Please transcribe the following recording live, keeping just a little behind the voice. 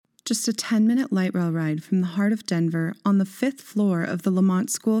just a 10-minute light rail ride from the heart of Denver, on the 5th floor of the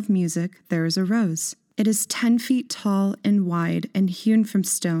Lamont School of Music, there is a rose. It is 10 feet tall and wide and hewn from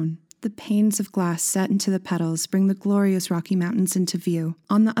stone. The panes of glass set into the petals bring the glorious Rocky Mountains into view.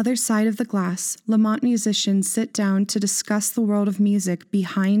 On the other side of the glass, Lamont musicians sit down to discuss the world of music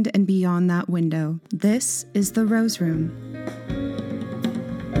behind and beyond that window. This is the Rose Room.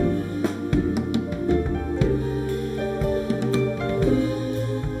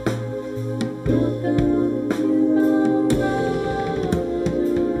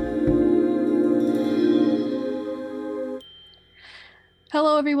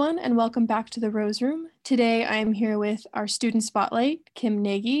 Hello everyone and welcome back to the Rose Room. Today I am here with our student spotlight, Kim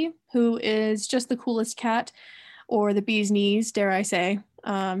Gnagey, who is just the coolest cat, or the bee's knees, dare I say.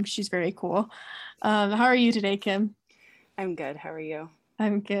 She's very cool. How are you today, Kim? I'm good. How are you?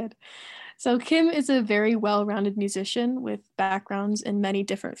 I'm good. So Kim is a very well-rounded musician with backgrounds in many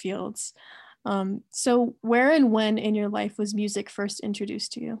different fields. So where and when in your life was music first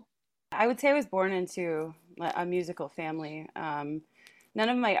introduced to you? I would say I was born into a musical family. None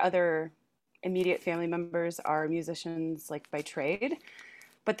of my other immediate family members are musicians like by trade,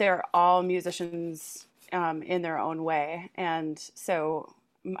 but they're all musicians in their own way. And so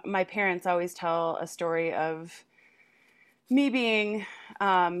my parents always tell a story of me being,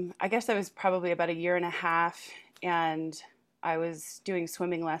 I guess I was probably about a year and a half, and I was doing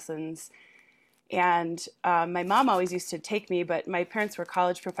swimming lessons. And my mom always used to take me, but my parents were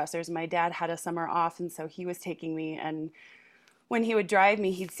college professors. My dad had a summer off, and so he was taking me. And when he would drive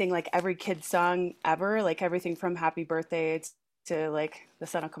me, he'd sing like every kid's song ever, like everything from Happy Birthday to like The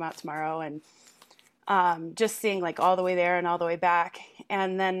Sun Will Come Out Tomorrow, and just sing like all the way there and all the way back.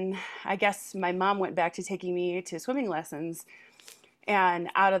 And then I guess my mom went back to taking me to swimming lessons, and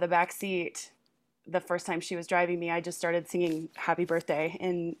out of the back seat, the first time she was driving me, I just started singing Happy Birthday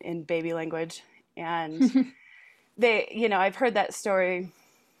in baby language. And I've heard that story,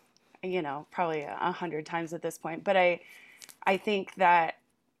 probably 100 times at this point, but I think that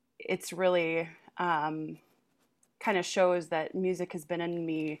it's really kind of shows that music has been in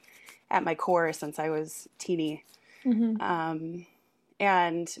me at my core since I was teeny. Mm-hmm.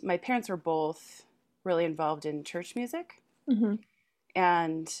 And my parents were both really involved in church music. Mm-hmm.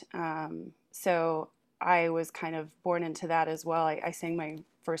 And so I was kind of born into that as well. I sang my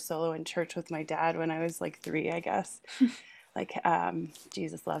first solo in church with my dad when I was like 3, I guess. Like,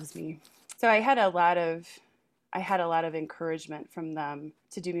 Jesus Loves Me. So I had a lot of encouragement from them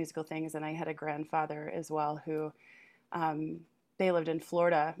to do musical things. And I had a grandfather as well who, they lived in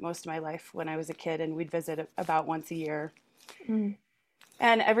Florida most of my life when I was a kid, and we'd visit about once a year. Mm.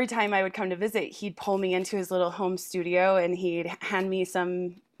 And every time I would come to visit, he'd pull me into his little home studio and he'd hand me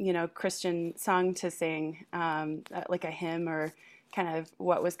some, Christian song to sing, like a hymn or kind of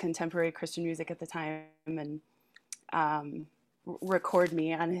what was contemporary Christian music at the time, and record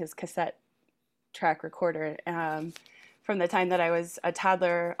me on his cassette track recorder from the time that I was a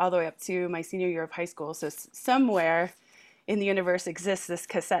toddler all the way up to my senior year of high school. So somewhere in the universe exists this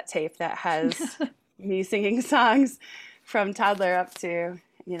cassette tape that has me singing songs from toddler up to,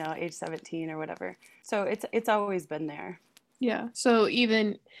 age 17 or whatever. So it's always been there. Yeah. So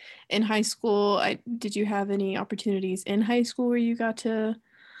even in high school, did you have any opportunities in high school where you got to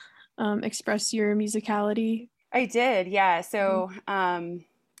express your musicality? I did. Yeah. So I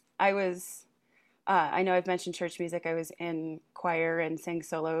was, I know I've mentioned church music. I was in choir and sang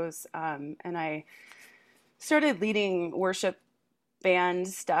solos, and I started leading worship band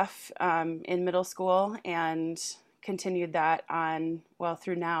stuff in middle school and continued that on,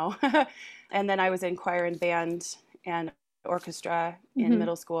 through now. And then I was in choir and band and orchestra in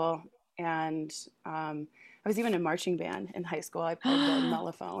middle school. And I was even in marching band in high school. I played the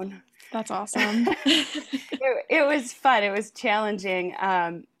mellophone. That's awesome. It was fun. It was challenging.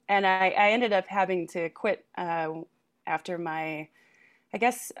 And I ended up having to quit after my, I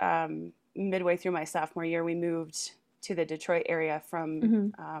guess, midway through my sophomore year. We moved to the Detroit area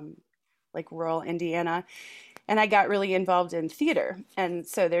from like rural Indiana, and I got really involved in theater. And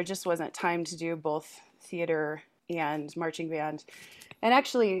so there just wasn't time to do both theater and marching band. And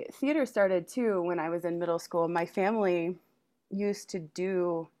actually, theater started too when I was in middle school. My family used to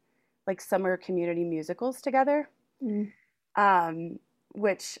do like summer community musicals together,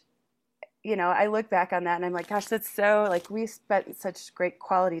 which, I look back on that and I'm like, gosh, that's so, like, we spent such great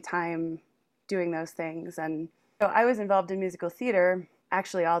quality time doing those things. And so I was involved in musical theater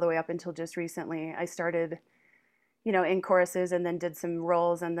actually all the way up until just recently. I started, in choruses and then did some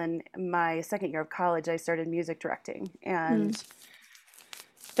roles. And then my second year of college, I started music directing. And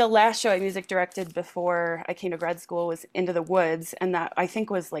the last show I music directed before I came to grad school was Into the Woods, and that I think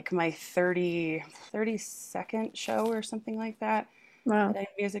was like my 32nd show or something like that Wow. that I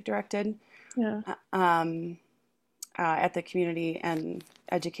music directed. Yeah. At the community and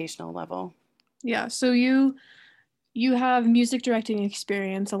educational level. Yeah. So you have music directing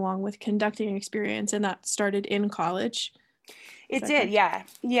experience along with conducting experience, and that started in college. It did, yeah.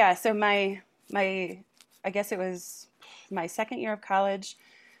 Yeah, so my I guess it was my second year of college.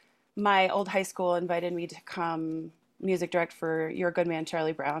 My old high school invited me to come music direct for You're a Good Man,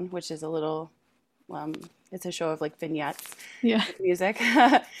 Charlie Brown, which is a little it's a show of like vignettes Yeah. with music.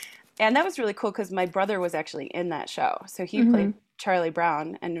 And that was really cool because my brother was actually in that show. So he Mm-hmm. played Charlie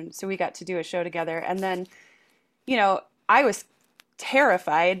Brown. And so we got to do a show together. And then, you know, I was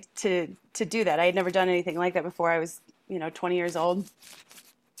terrified to do that. I had never done anything like that before. I was, 20 years old.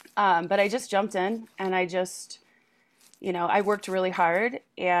 But I just jumped in and I just, I worked really hard.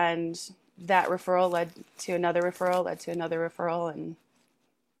 And that referral led to another referral, led to another referral. And,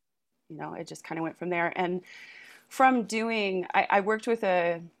 it just kind of went from there. And from doing, I worked with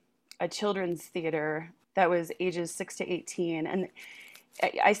a children's theater that was ages 6 to 18. And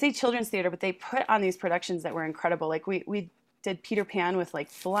I say children's theater, but they put on these productions that were incredible. Like we did Peter Pan with like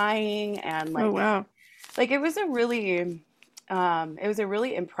flying and like, oh wow, like it was a really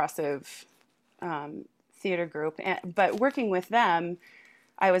impressive theater group. But working with them,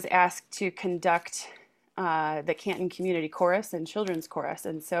 I was asked to conduct the Canton Community Chorus and Children's Chorus.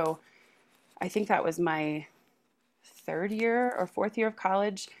 And so I think that was my third year or fourth year of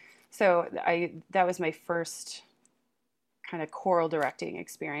college. So that was my first kind of choral directing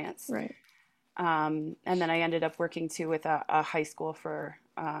experience. right. And then I ended up working too with a high school for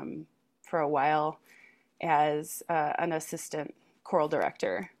a while as an assistant choral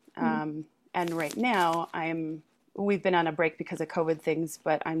director. And right now we've been on a break because of COVID things,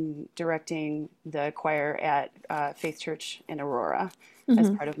 but I'm directing the choir at Faith Church in Aurora as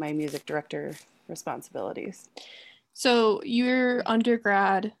part of my music director responsibilities. So your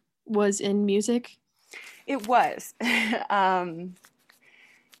undergrad was in music? It was.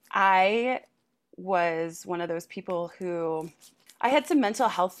 I was one of those people who I had some mental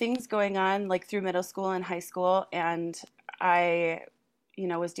health things going on like through middle school and high school, and I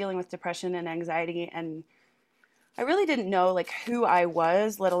was dealing with depression and anxiety, and I really didn't know like who I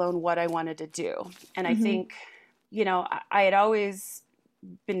was, let alone what I wanted to do. And I think I had always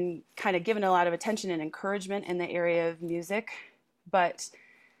been kind of given a lot of attention and encouragement in the area of music, but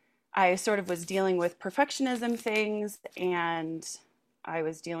I sort of was dealing with perfectionism things, and I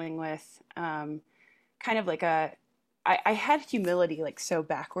was dealing with kind of like I had humility like so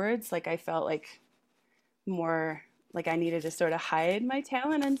backwards. Like I felt like more like I needed to sort of hide my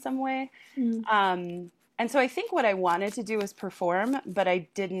talent in some way. And so I think what I wanted to do was perform, but I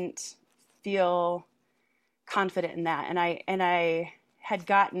didn't feel confident in that. And I had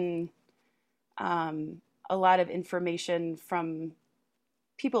gotten a lot of information from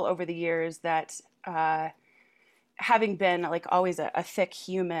people over the years that having been like always a thick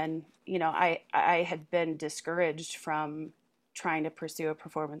human, I had been discouraged from trying to pursue a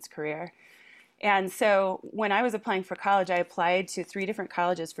performance career. And so when I was applying for college, I applied to 3 different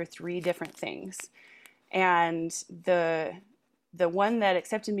colleges for 3 different things. And the one that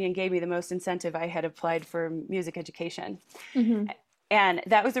accepted me and gave me the most incentive, I had applied for music education. And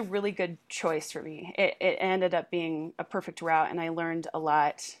that was a really good choice for me. It ended up being a perfect route, and I learned a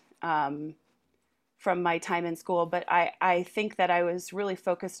lot from my time in school. But I think that I was really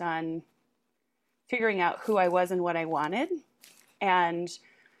focused on figuring out who I was and what I wanted, and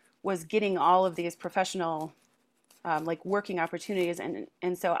was getting all of these professional like working opportunities.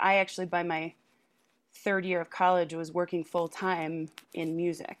 And so I actually, by my third year of college, was working full time in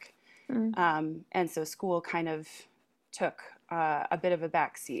music. And so school kind of took a bit of a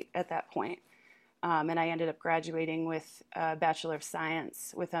backseat at that point. And I ended up graduating with a Bachelor of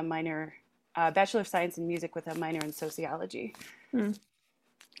Science with a minor, Bachelor of Science in Music with a minor in Sociology. That's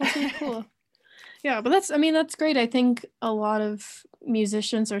really cool. Yeah, but that's great. I think a lot of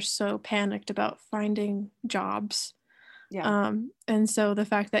musicians are so panicked about finding jobs. Yeah. And so the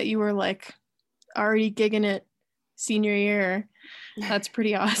fact that you were like already gigging it senior year, that's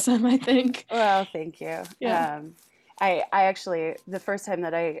pretty awesome, I think. Well, thank you. Yeah. I actually, the first time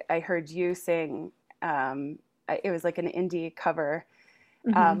that I heard you sing, it was like an indie cover.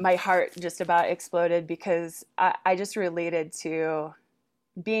 My heart just about exploded because I just related to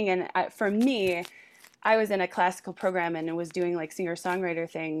being in, for me, I was in a classical program and was doing like singer-songwriter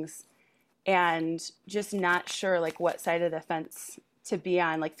things and just not sure like what side of the fence to be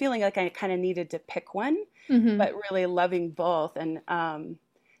on, like feeling like I kind of needed to pick one, but really loving both. And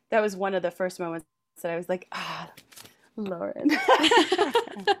that was one of the first moments that I was like, Lauren,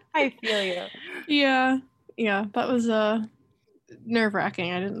 I feel you. Yeah. That was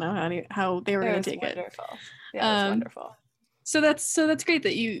nerve-wracking. I didn't know how they were going to take wonderful. It. Yeah, it was wonderful. So that's great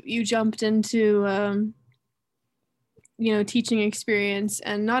that you jumped into teaching experience,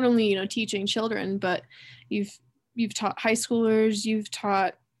 and not only teaching children, but you've taught high schoolers, you've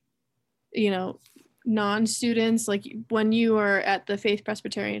taught non-students. Like when you are at the Faith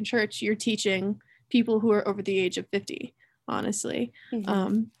Presbyterian Church, you're teaching people who are over the age of 50, honestly,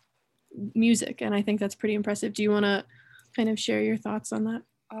 music. And I think that's pretty impressive. Do you want to kind of share your thoughts on that?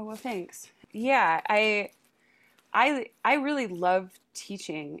 Oh, well, thanks. Yeah, I really love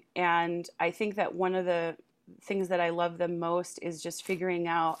teaching. And I think that one of the things that I love the most is just figuring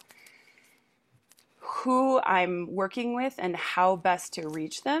out who I'm working with and how best to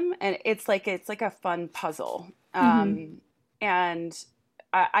reach them. And it's like a fun puzzle. And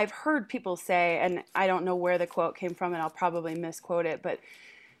I've heard people say, and I don't know where the quote came from, and I'll probably misquote it, but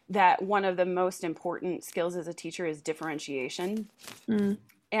that one of the most important skills as a teacher is differentiation.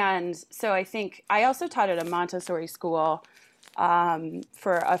 And so I think I also taught at a Montessori school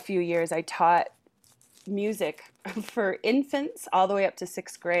for a few years. I taught music for infants all the way up to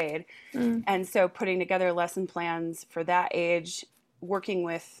 6th grade. And so putting together lesson plans for that age, working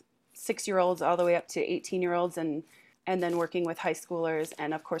with 6-year-olds all the way up to 18-year-olds, and then working with high schoolers,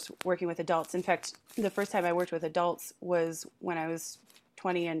 and of course working with adults. In fact, the first time I worked with adults was when I was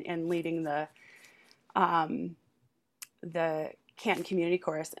 20 and leading the Canton Community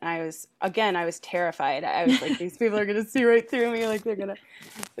Chorus. And I was terrified. I was like, these people are going to see right through me. Like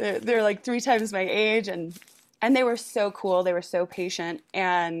they're like 3 times my age. And they were so cool. They were so patient.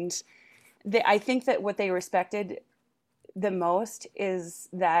 And I think that what they respected the most is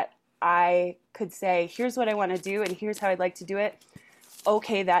that I could say, here's what I want to do, and here's how I'd like to do it.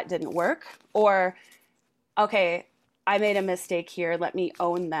 Okay, that didn't work. Or, okay, I made a mistake here. Let me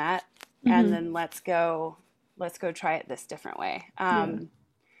own that. And then let's go try it this different way.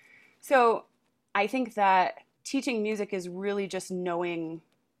 So I think that teaching music is really just knowing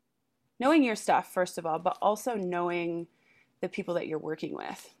your stuff, first of all, but also knowing the people that you're working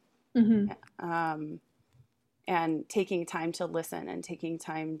with. And taking time to listen, and taking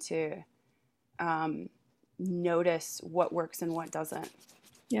time to notice what works and what doesn't.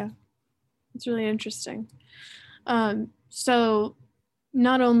 Yeah, it's really interesting. So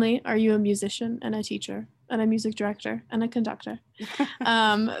not only are you a musician and a teacher and a music director and a conductor,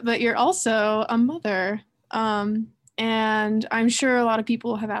 but you're also a mother. And I'm sure a lot of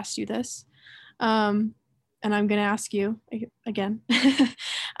people have asked you this. And I'm going to ask you again,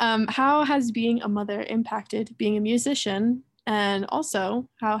 how has being a mother impacted being a musician? And also,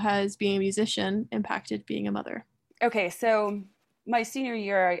 how has being a musician impacted being a mother? Okay, so my senior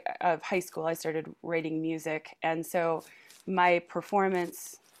year of high school, I started writing music. And so my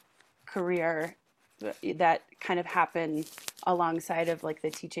performance career that kind of happened alongside of like the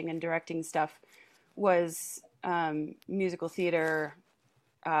teaching and directing stuff was musical theater,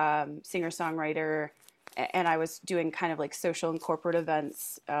 singer-songwriter, and I was doing kind of like social and corporate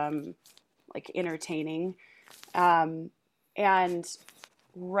events, like entertaining. And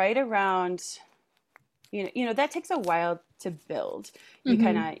right around, that takes a while to build.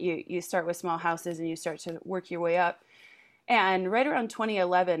 You start with small houses and you start to work your way up. And right around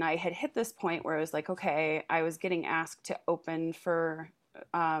 2011, I had hit this point where I was like, okay, I was getting asked to open for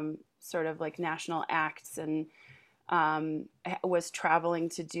sort of like national acts, and was traveling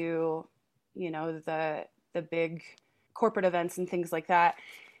to do the big corporate events and things like that.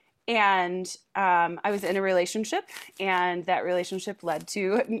 And I was in a relationship, and that relationship led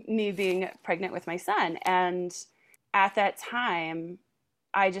to me being pregnant with my son. And at that time,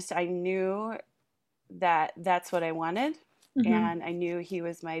 I knew that that's what I wanted. And I knew he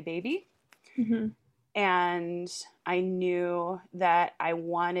was my baby. And I knew that I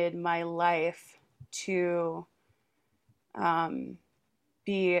wanted my life to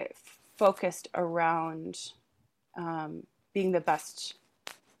be focused around being the best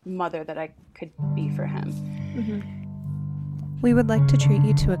mother that I could be for him. We would like to treat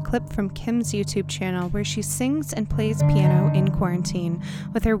you to a clip from Kim's YouTube channel where she sings and plays piano in quarantine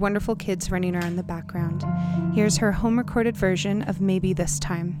with her wonderful kids running around the background. Here's her home-recorded version of Maybe This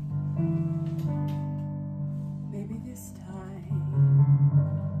Time. Maybe this time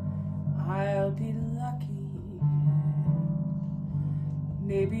I'll be lucky.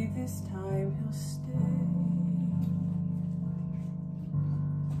 Maybe this time he'll stay.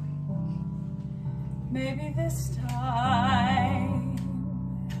 Maybe this time,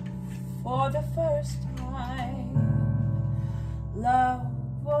 for the first time, love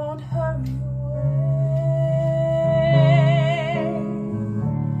won't hurry away.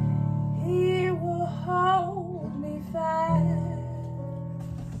 He will hold me fast.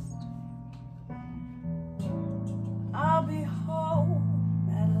 I'll be home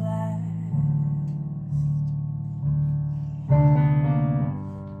at last.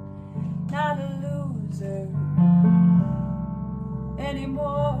 Not a loser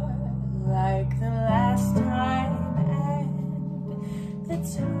anymore, like the last time and the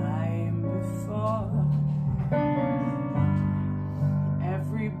time before.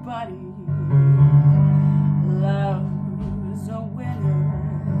 Everybody loves a winner,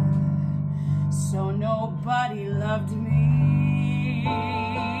 so nobody loved me.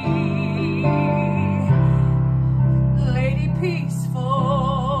 Lady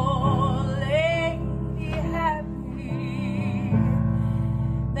peaceful, lady happy,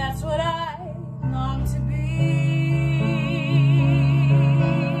 that's what I long to be.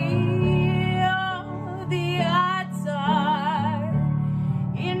 Oh, the odds are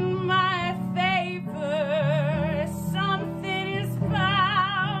in my favor. Something is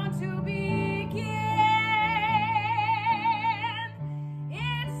bound to begin.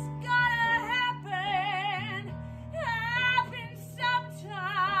 It's gonna happen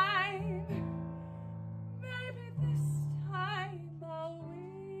sometime. Maybe this time I'll win.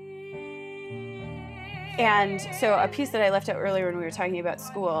 And so a piece that I left out earlier when we were talking about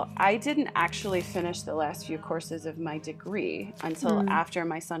school, I didn't actually finish the last few courses of my degree until after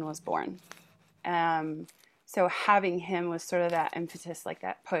my son was born. So having him was sort of that impetus, like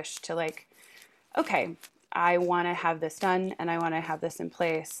that push to like, okay, I want to have this done and I want to have this in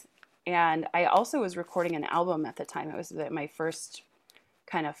place. And I also was recording an album at the time. It was my first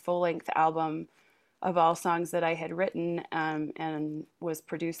kind of full-length album of all songs that I had written and was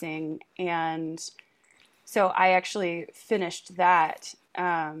producing. And so I actually finished that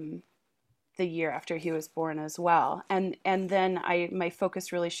the year after he was born as well. And then my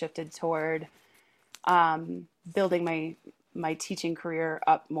focus really shifted toward building my teaching career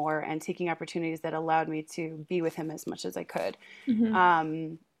up more and taking opportunities that allowed me to be with him as much as I could.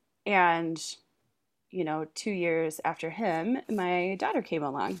 And, 2 years after him, my daughter came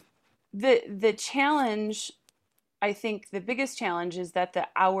along. The challenge, I think the biggest challenge is that the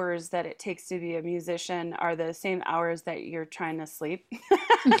hours that it takes to be a musician are the same hours that you're trying to sleep.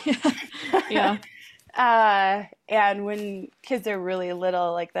 Yeah. And when kids are really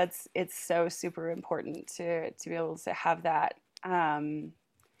little, like it's so super important to be able to have that.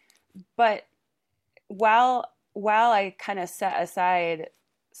 But while I kind of set aside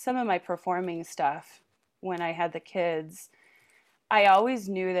some of my performing stuff when I had the kids, I always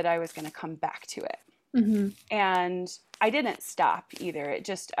knew that I was going to come back to it. And I didn't stop either. It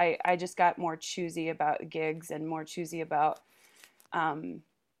just, I just got more choosy about gigs and more choosy about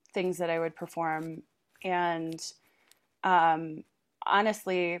things that I would perform. And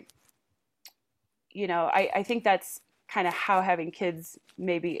honestly, I think that's kind of how having kids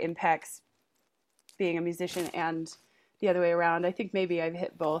maybe impacts being a musician and the other way around. I think maybe I've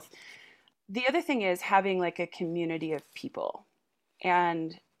hit both. The other thing is having like a community of people.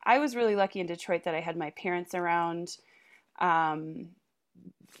 And I was really lucky in Detroit that I had my parents around.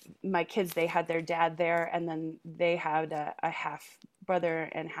 My kids, they had their dad there, and then they had a half brother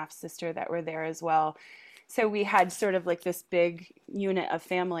and half sister that were there as well. So we had sort of like this big unit of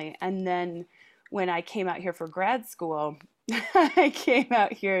family. And then when I came out here for grad school, I came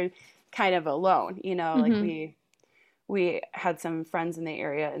out here kind of alone, like we had some friends in the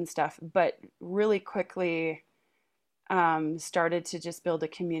area and stuff, but really quickly started to just build a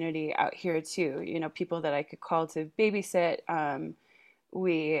community out here too. People that I could call to babysit.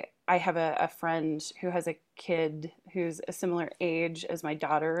 I have a friend who has a kid who's a similar age as my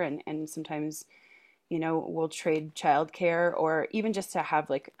daughter, and sometimes, we'll trade childcare or even just to have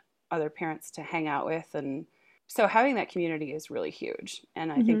like other parents to hang out with. And so having that community is really huge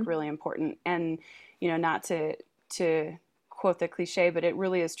and I think really important. And, not to quote the cliche, but it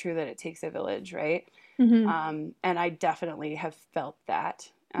really is true that it takes a village, right? And I definitely have felt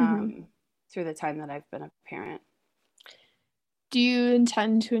that through the time that I've been a parent. Do you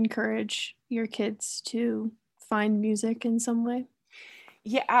intend to encourage your kids to find music in some way?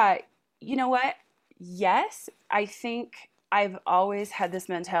 Yeah, you know what? Yes, I think I've always had this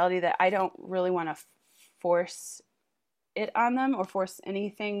mentality that I don't really want to force it on them or force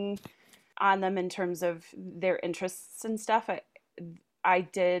anything on them in terms of their interests and stuff. I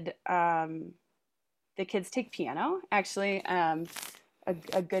did, the kids take piano, actually. A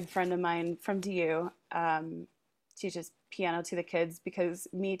good friend of mine from DU teaches piano to the kids because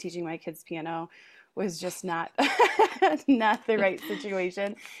me teaching my kids piano was just not not the right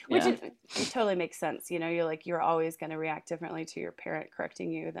situation, which it totally makes sense. You're always going to react differently to your parent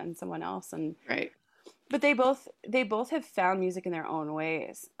correcting you than someone else. And right. But they both have found music in their own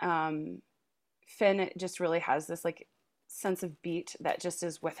ways. Finn just really has this like sense of beat that just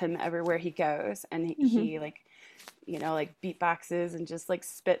is with him everywhere he goes, and he like beatboxes and just like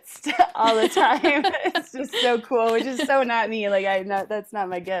spits all the time. It's just so cool, which is so not me. That's not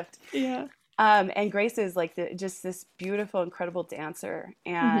my gift. Yeah. And Grace is like just this beautiful, incredible dancer,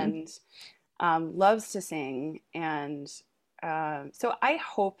 and loves to sing. And so I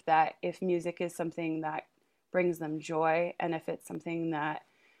hope that if music is something that brings them joy, and if it's something that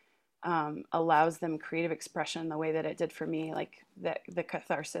allows them creative expression the way that it did for me, like the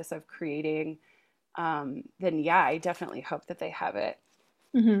catharsis of creating, then yeah, I definitely hope that they have it.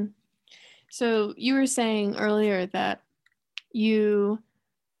 Mm-hmm. So you were saying earlier that you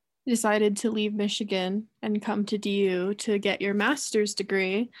decided to leave Michigan and come to DU to get your master's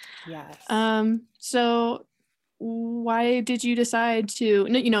degree. Yes. So why did you decide to,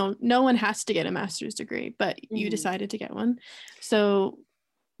 no one has to get a master's degree, but you decided to get one. So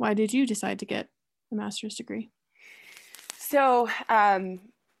why did you decide to get a master's degree? So I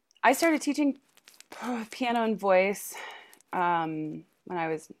started teaching piano and voice when I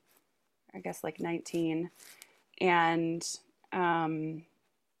was, I guess, like 19. And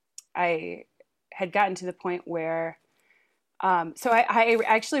I had gotten to the point where, so I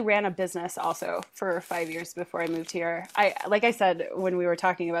actually ran a business also for 5 years before I moved here. Like I said, when we were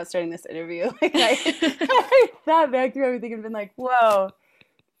talking about starting this interview, like I thought back through everything and been like, whoa,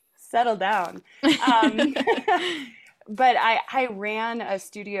 settle down. But I ran a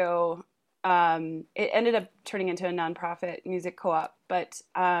studio. It ended up turning into a nonprofit music co-op, but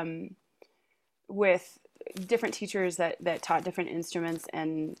with different teachers that taught different instruments.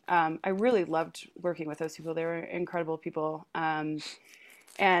 And I really loved working with those people. They were incredible people. And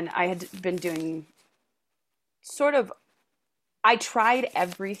I had been doing I tried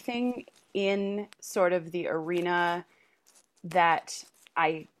everything in sort of the arena that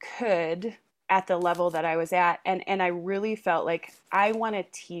I could at the level that I was at. And I really felt like I want to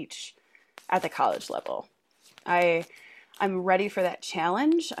teach at the college level. I'm ready for that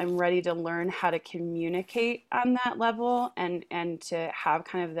challenge. I'm ready to learn how to communicate on that level and to have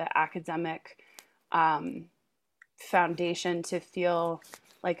kind of the academic foundation to feel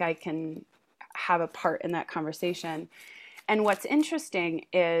like I can have a part in that conversation. And what's interesting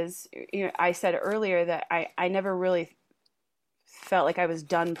is, I said earlier that I never really felt like I was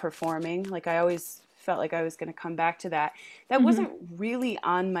done performing. Like I always felt like I was going to come back to that. That wasn't really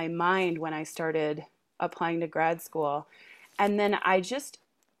on my mind when I started applying to grad school. And then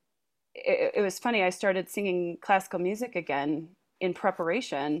it was funny. I started singing classical music again in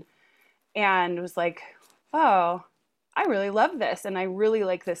preparation and was like, oh, I really love this. And I really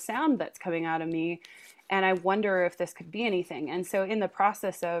like the sound that's coming out of me. And I wonder if this could be anything. And so in the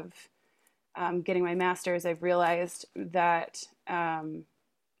process of getting my master's, I've realized that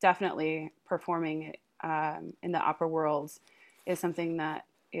definitely performing in the opera world is something that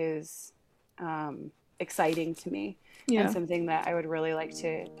is exciting to me, and something that I would really like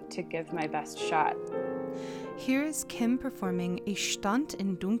to give my best shot. Here is Kim performing Ich stand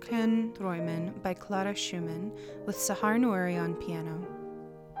in dunklen Träumen by Clara Schumann with Sahar Nouri on piano.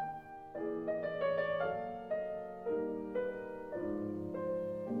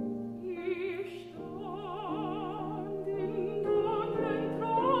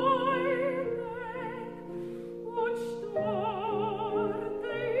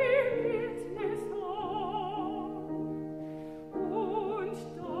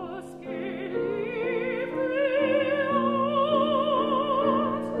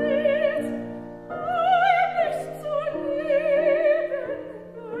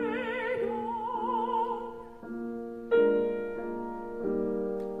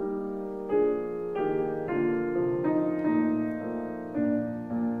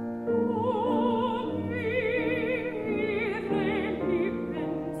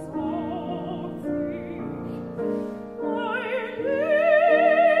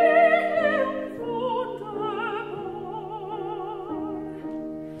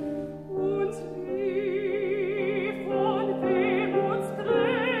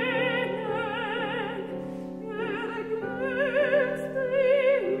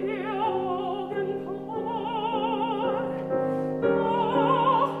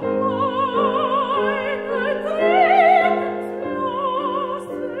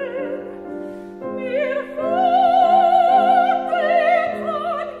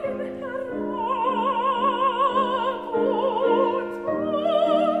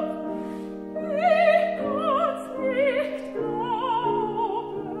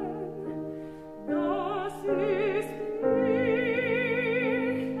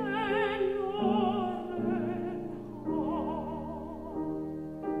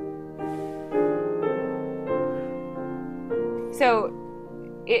 So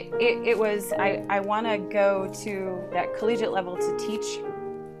it was, I want to go to that collegiate level to teach,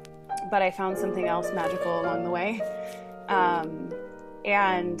 but I found something else magical along the way.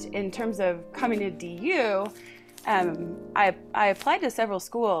 And in terms of coming to DU, I applied to several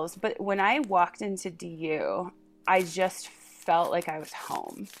schools, but when I walked into DU, I just felt like I was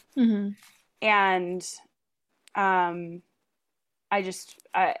home. Mm-hmm. And I was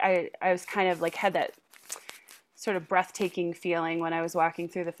kind of like, had that sort of breathtaking feeling when I was walking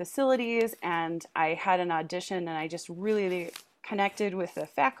through the facilities, and I had an audition, and I just really connected with the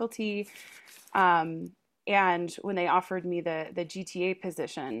faculty. And when they offered me the GTA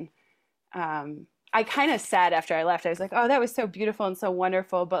position, I kind of said after I left, I was like, oh, that was so beautiful and so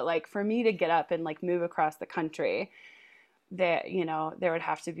wonderful. But like, for me to get up and like move across the country, that, you know, there would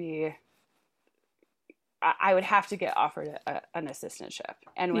have to be, I would have to get offered an assistantship.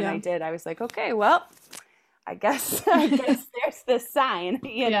 And when I did, I was like, okay, well, I guess there's this sign,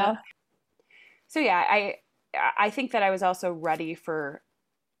 you know? So yeah, I think that I was also ready for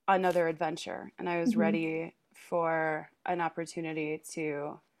another adventure, and I was ready for an opportunity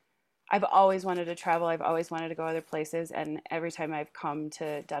to, I've always wanted to travel. I've always wanted to go other places. And every time I've come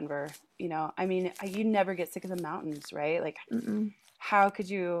to Denver, you know, I mean, you never get sick of the mountains, right? Like, how could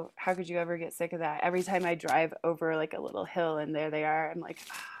you ever get sick of that? Every time I drive over like a little hill and there they are, I'm like,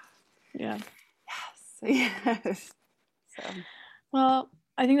 yes. So, well,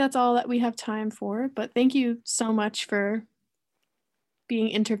 I think that's all that we have time for, but thank you so much for being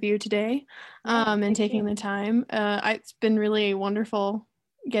interviewed today, and taking the time. It's been really wonderful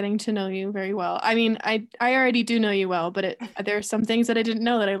getting to know you very well. I mean, I already do know you well, but there are some things that I didn't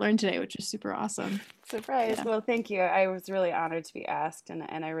know that I learned today, which is super awesome. Surprise. Yeah. Well, thank you. I was really honored to be asked,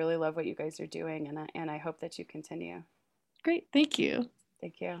 and I really love what you guys are doing, and I hope that you continue. Great. Thank you.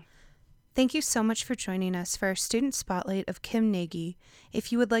 Thank you. Thank you so much for joining us for our student spotlight of Kim Gnagey.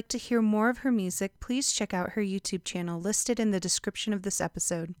 If you would like to hear more of her music, please check out her YouTube channel listed in the description of this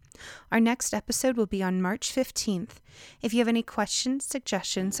episode. Our next episode will be on March 15th. If you have any questions,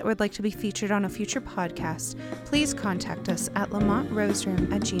 suggestions, or would like to be featured on a future podcast, please contact us at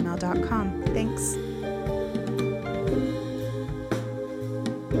lamontroseroom@gmail.com. Thanks.